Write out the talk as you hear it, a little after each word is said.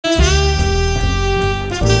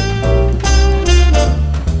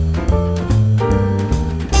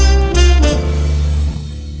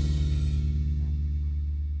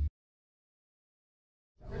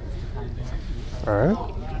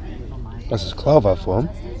this is Klovrr form.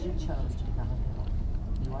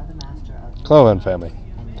 Klovrr and family.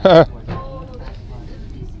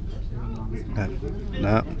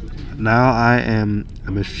 Now I am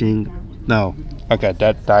a machine. No. Okay,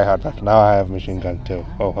 that Die Hard veteran. Now I have a machine gun too.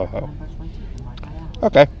 Ho ho ho.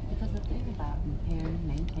 Okay.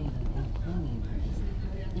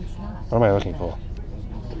 What am I looking for?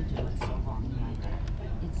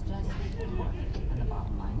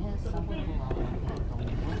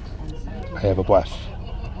 I have a wife.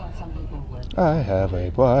 I have a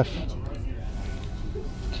wife.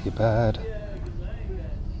 Too bad.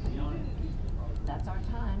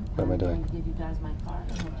 What am I doing?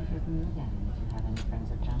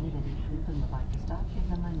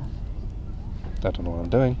 I don't know what I'm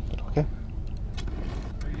doing, but okay.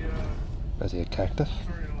 Is he a cactus?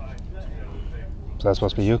 Is that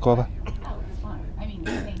supposed to be you, Klovrr?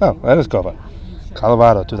 Oh, that is Klovrr.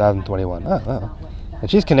 Colorado, 2021. Oh, oh. And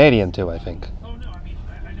she's Canadian too, I think.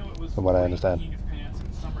 From what I understand.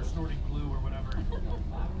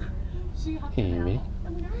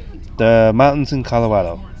 The mountains in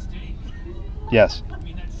Colorado. Yes.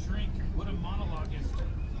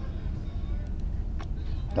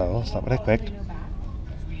 No, that's not what I clicked.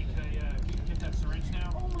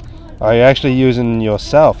 Are you actually using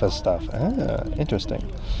yourself as stuff? Ah, interesting.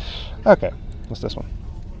 Okay, what's this one?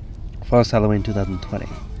 First Halloween 2020.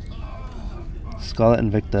 Scarlet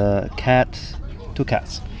and Victor, cat, 2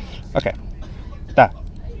 cats. Okay. Da.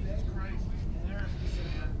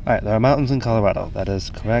 Alright, there are mountains in Colorado. That is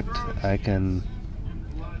correct. I can...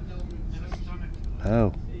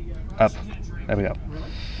 Oh. Up. There we go.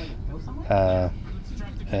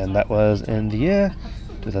 And that was in the year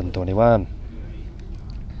 2021.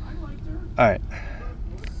 Alright.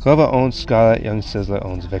 Klovrr owns Scarlet, Young Sizzler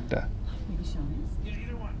owns Victor.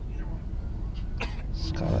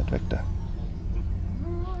 Scarlet, Victor.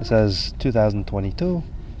 It says 2022,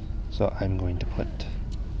 so I'm going to put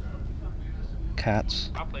cats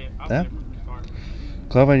there.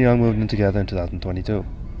 Klovrr and Young moved in together in 2022.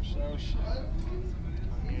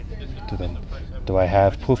 Do I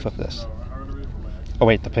have proof of this? Oh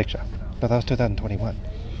wait, the picture. No, that was 2021.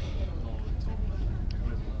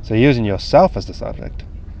 So you're using yourself as the subject.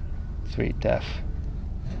 3 deaf.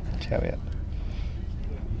 Chariot.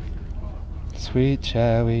 Sweet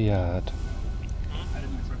chariot.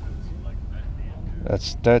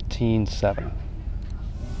 That's 13-7.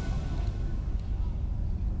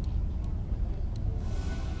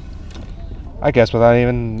 I guess without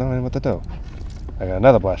even knowing what to do. I got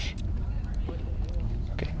another blush.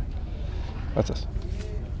 Okay. What's this?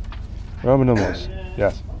 Roman numerals.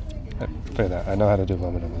 Yes. I figured that. I know how to do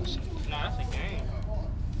Roman numerals. No, that's a game.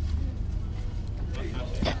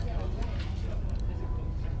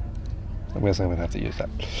 I'm guessing I'm going to have to use that.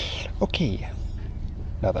 Okay.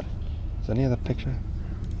 Now then. Is there any other picture?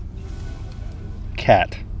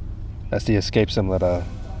 Cat. That's the escape simulator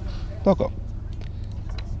logo.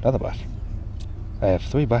 Another buff. I have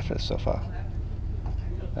 3 buffers so far.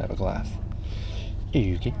 I have a glass.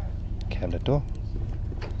 Okay. Cabinet door.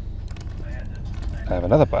 I have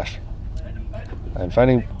another bush. I'm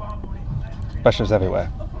finding bushes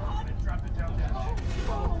everywhere.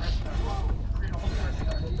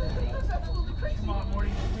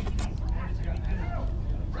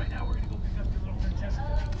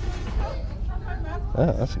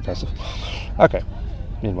 Oh, that's impressive. Okay.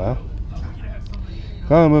 Meanwhile,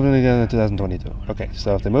 well, we're moving together in 2022. Okay,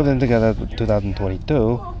 so if they move in together in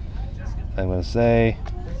 2022, I'm going to say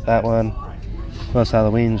that one. First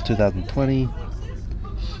Halloween's 2020.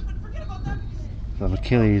 Of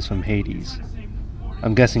Achilles from Hades.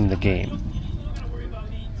 I'm guessing the game.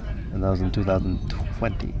 And that was in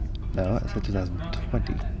 2020. No, I said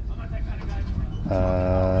 2020.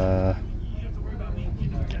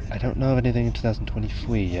 I don't know of anything in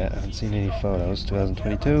 2023 yet. I haven't seen any photos.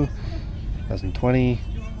 2022, 2020,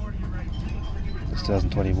 it's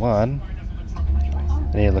 2021.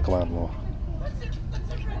 I need to look around more.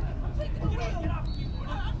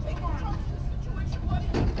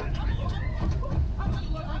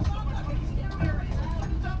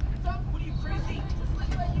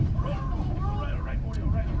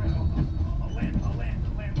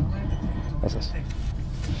 What's this?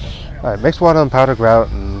 Alright, mix water and powder grout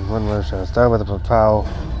and one motion. Start with a towel.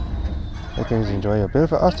 Make things enjoy your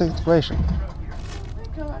beautiful artistic inspiration.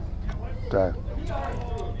 Dry.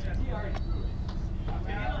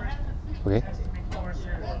 Okay.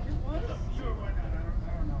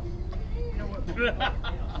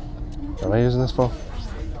 What am I using this for?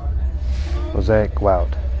 Mosaic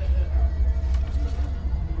grout.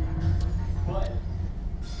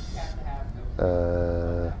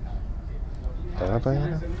 Am I playing it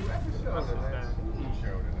now?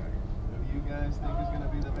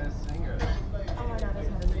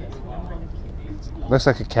 Looks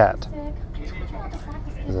like a cat.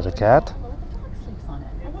 Is it a cat?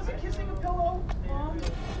 I wasn't kissing a pillow, Mom.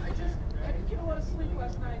 I didn't get a lot of sleep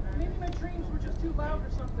last night. Maybe my dreams were just too loud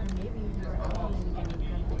or something. Maybe you were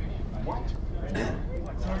what?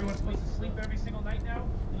 So everyone's supposed to sleep every single night now?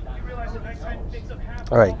 You realize that nighttime takes up half.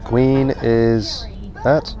 Alright, green is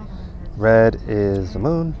that. Red is the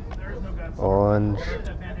moon. Orange.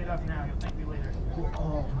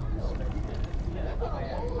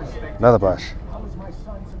 Another brush.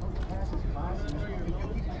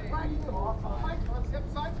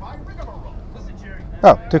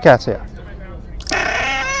 Oh, two cats here.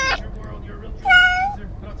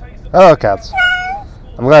 Hello, cats.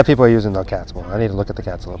 I'm glad people are using their cats more. I need to look at the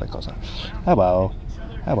cats a little bit closer. Hello.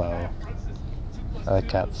 Hello. I like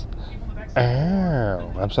cats.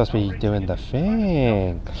 Oh, I'm supposed to be doing the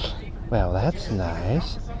thing. Well, that's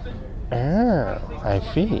nice. Oh, I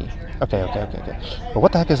see. Okay. But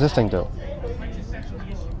what the heck does this thing do?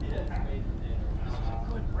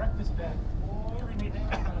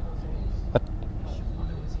 What?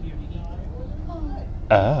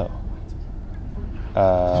 Oh.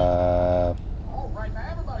 All right,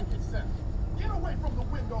 now everybody get set. Get away from the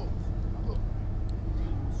windows. Look,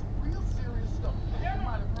 some real serious stuff. You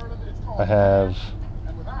might have heard of it. It's called. I have.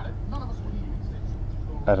 And without it, none of us would even exist.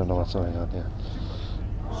 I don't know what's going on here.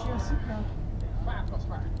 Jessica. Fine plus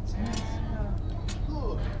fine.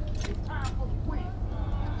 Good. It's time for the queen.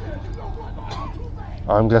 Yeah, you know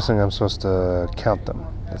what? I'm guessing I'm supposed to count them.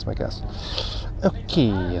 That's my guess.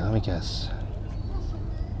 Okay, let me guess.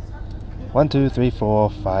 1, 2, 3, 4,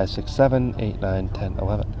 5, 6, 7, 8, 9, 10,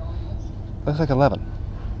 11. Looks like 11.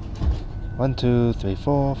 1, 2, 3,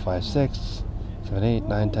 4, 5, 6, 7, 8,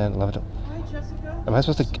 9, 10, 11. Hi, Jessica. Am I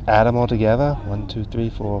supposed to add them all together? 1, 2, 3,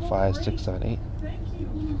 4, 5, 6, 7, 8. Thank you.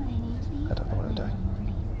 I don't know what I'm doing.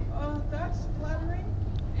 That's flattering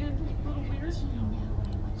and a little weird.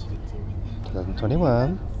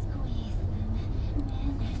 2021.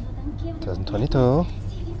 2022.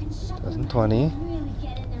 2020.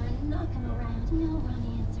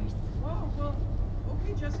 Wow, well,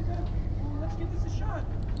 okay, Jessica. Well, let's give this a shot.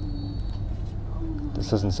 This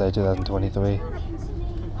doesn't say 2023. I'm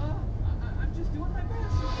just doing my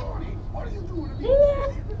best. Morty, what are you doing to me?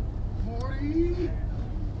 Morty.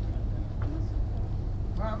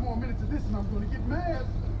 5 more minutes of this and I'm going to get mad.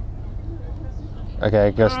 Okay,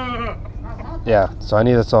 I guess. Yeah, so I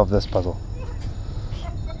need to solve this puzzle.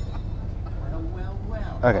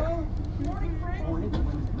 Okay. Morning, Frank.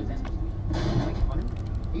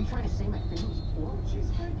 Are you trying to say my fingers? Oh, jeez,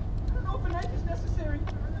 Frank. I don't know if a knife is necessary.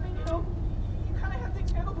 I mean, you know, you kind of have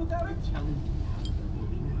things handled without it.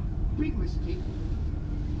 Big mistake.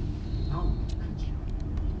 No, cut you.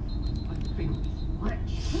 My fingers.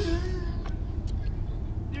 Rich.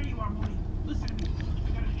 There you are, Morty. Listen to me. I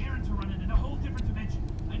got an errand to run in a whole different dimension.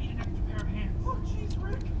 I need an extra pair of hands. Oh, jeez,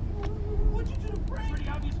 Rick. What'd you do to Frank? Pretty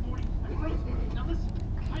obvious, Morty. I froze. Now listen,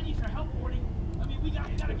 I need your help, Morty. I mean, we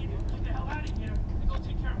gotta get the hell out of here and go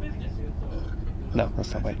take care of business. No,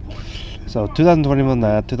 that's not right. So 2021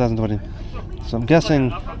 that, 2020. So I'm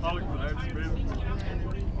guessing.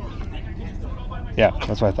 Yeah,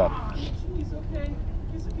 that's what I thought. Jeez, okay.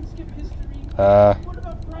 Guess I can skip history. Uh. What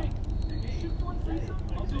about Frank? Shoot one face up?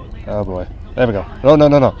 Oh boy. There we go.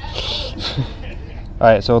 No.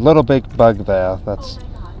 Alright, so a little big bug there. That's the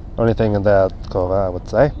only thing in there, Klovrr, I would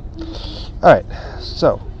say. Alright,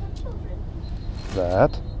 so.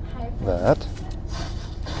 That.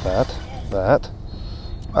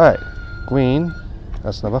 Alright, green.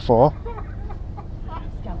 That's number 4.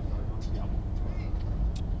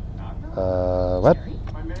 Red.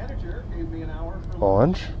 My manager gave me an hour for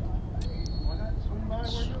Orange. Why not swing by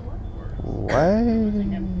where you work?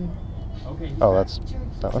 White. Oh, that's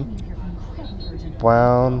that one.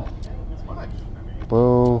 Brown.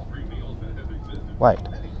 Blue. White.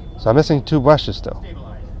 So I'm missing 2 brushes still.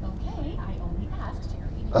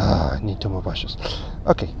 I need 2 more brushes.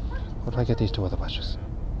 Okay. Where do I get these 2 other brushes?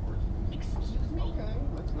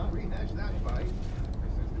 Let's not rehash that fight.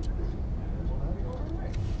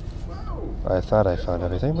 I thought I found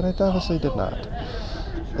everything, but I obviously did not.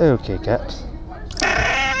 Okay, cat.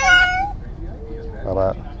 How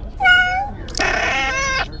about?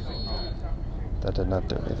 That did not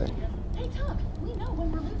do anything. Hey, Tom, we know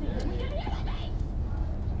when we're losing. We get it.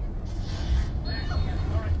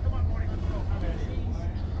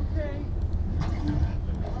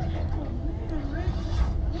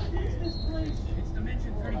 This place. It's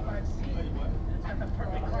Dimension 35C. It's got the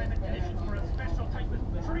perfect climate conditions for a special type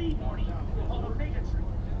of tree, Morty, called a mega tree.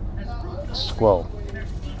 Has fruits Squirrel. and there's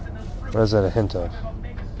seeds in those What is that a hint of?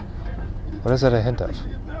 What is that a hint of?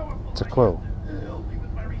 It's a clue.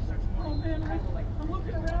 Oh man, I'm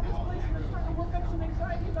looking around this place and I'm starting to work up some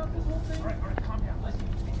anxiety about this whole thing. All right, calm down. Listen,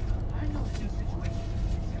 I know the new situation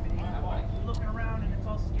is intimidating. You're looking around and it's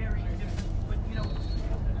all scary and different, but you know,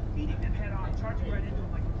 meeting them head on, charging right into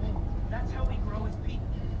them like a bull. That's how we grow as people.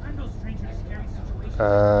 I'm no stranger to scary situations.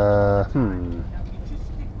 Just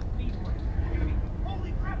stick with me, boy.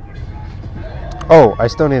 Holy crap! Oh, I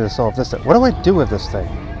still need to solve this thing. What do I do with this thing?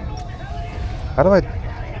 How do I...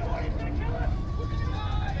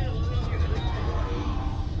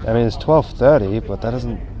 I mean, it's 12:30, but that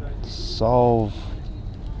doesn't solve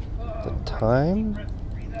the time?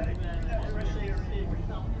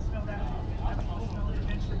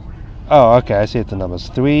 Oh, okay, I see it, the numbers.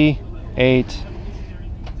 3, 8,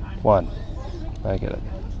 1. I get it.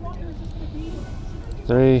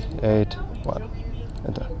 3, 8, 1.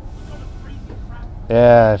 Enter.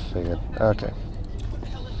 Yeah, I figured. Okay.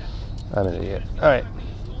 I'm an idiot. Alright.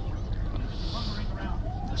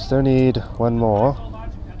 Still need one more.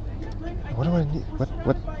 What do I need?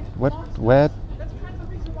 Where?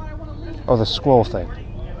 Oh, the scroll thing. You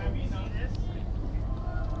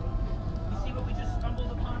see what we just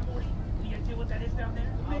stumbled upon, Morty? Any idea what that is down there?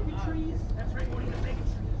 Mega trees. That's right, Morty, the mega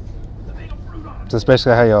trees. The mega fruit on them. So that's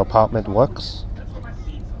basically how your apartment works. That's where my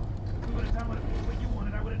seeds are. If we would have done what you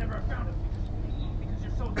wanted, I would have never found it. Because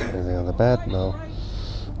you're so Anything on the bed? No.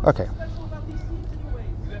 Okay.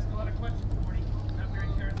 You ask a lot of questions, Morty. Not very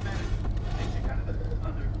charismatic. Makes you kind of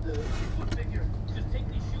under the foot figure. Just take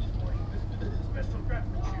these shoes, Morty. This is special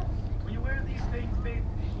craftsman shoes. When you wear these things,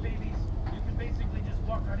 babies, you can basically just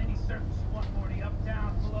walk on any surface you want, Morty. Up,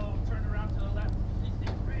 down, below, turn around to the left. These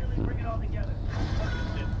things really bring it all together.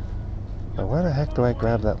 Now where the heck do I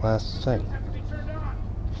grab that last thing? Have to be turned on.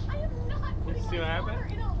 I am not putting See what my happened? father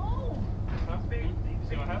in a home. Huh?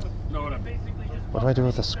 See what happened? No, what happened? Basically just What do I do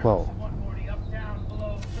with the scroll? one, Morty. Up, down,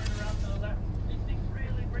 below, turn around to the left. These things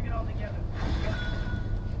really bring it all together.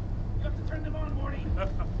 You have to turn them on, Morty. The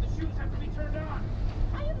shoes have to be turned on.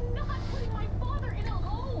 I am not putting my father in a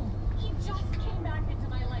home. He just came back into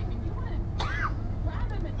my life, and you want to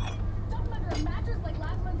grab him and stuff him under a mattress like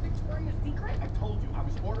last month's Victoria's Secret? I told you, I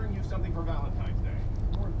was ordering you something for Valentine's Day.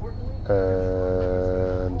 More importantly,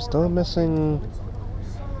 I'm still missing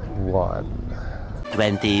one.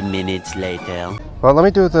 20 minutes later. Well, let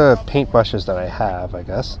me do the paintbrushes that I have, I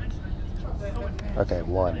guess. Okay,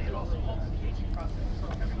 1.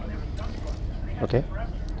 Okay.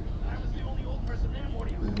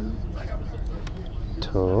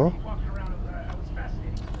 2.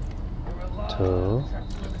 2.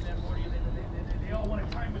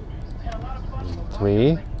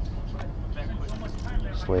 3.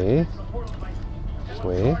 3.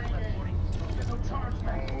 3.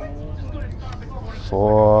 4.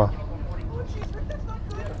 Oh, jeez, Rick, that's not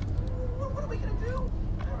good. What are we gonna do?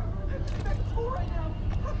 Get back to school right now.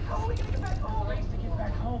 How are we gonna get back home? Ways to get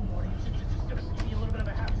back home, Morty. It's just gonna be a little bit of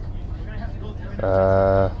a hassle. You're gonna have to go through it.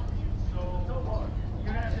 So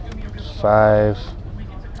you're gonna have to do me a real 5. When we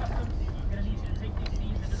get to customs, I'm gonna need you to take these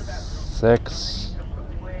seeds into the bathroom. 6.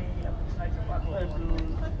 Way up inside your butthole.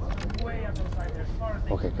 Way up inside there, as far as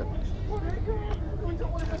they Okay, good. We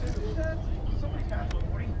don't want to have to do that. Somebody's got to,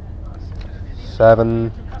 Morty.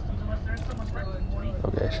 7. Customs unless they're in someone's record, Morty.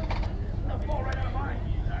 Okay. Now fall right out of line.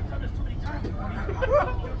 I've done this too many times, Morty.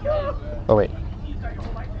 Oh, wait. You've got your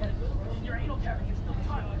whole life ahead of you. Your anal cavity is still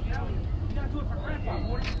taut. You know, you gotta do it for Grandpa,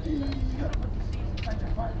 Morty. You gotta put the seeds inside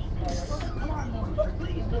your butt. Come on, Morty.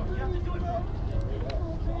 Please, Morty. You have to do it for him.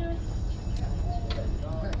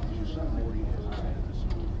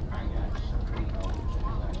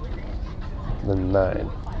 The 9.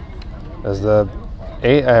 Is the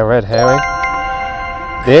 8 a red herring?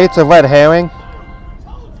 The 8's a red herring?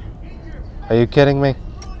 Are you kidding me?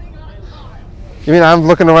 You mean I'm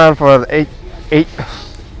looking around for an 8?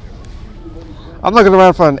 I'm looking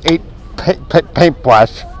around for an 8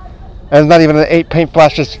 paintbrush, and it's not even an 8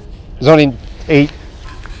 paintbrush. It's only 8.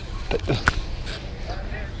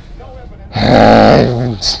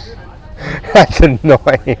 That's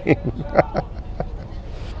annoying.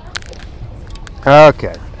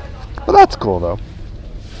 Okay. Well, that's cool, though.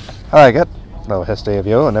 I like it. Little history of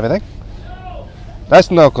you and everything. Nice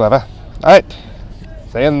to know, Klovrr. Alright.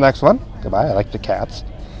 See you in the next one. Goodbye. I like the cats.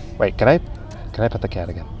 Wait, can I pet the cat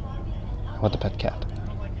again? I want to pet cat.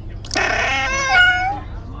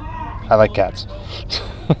 I like cats.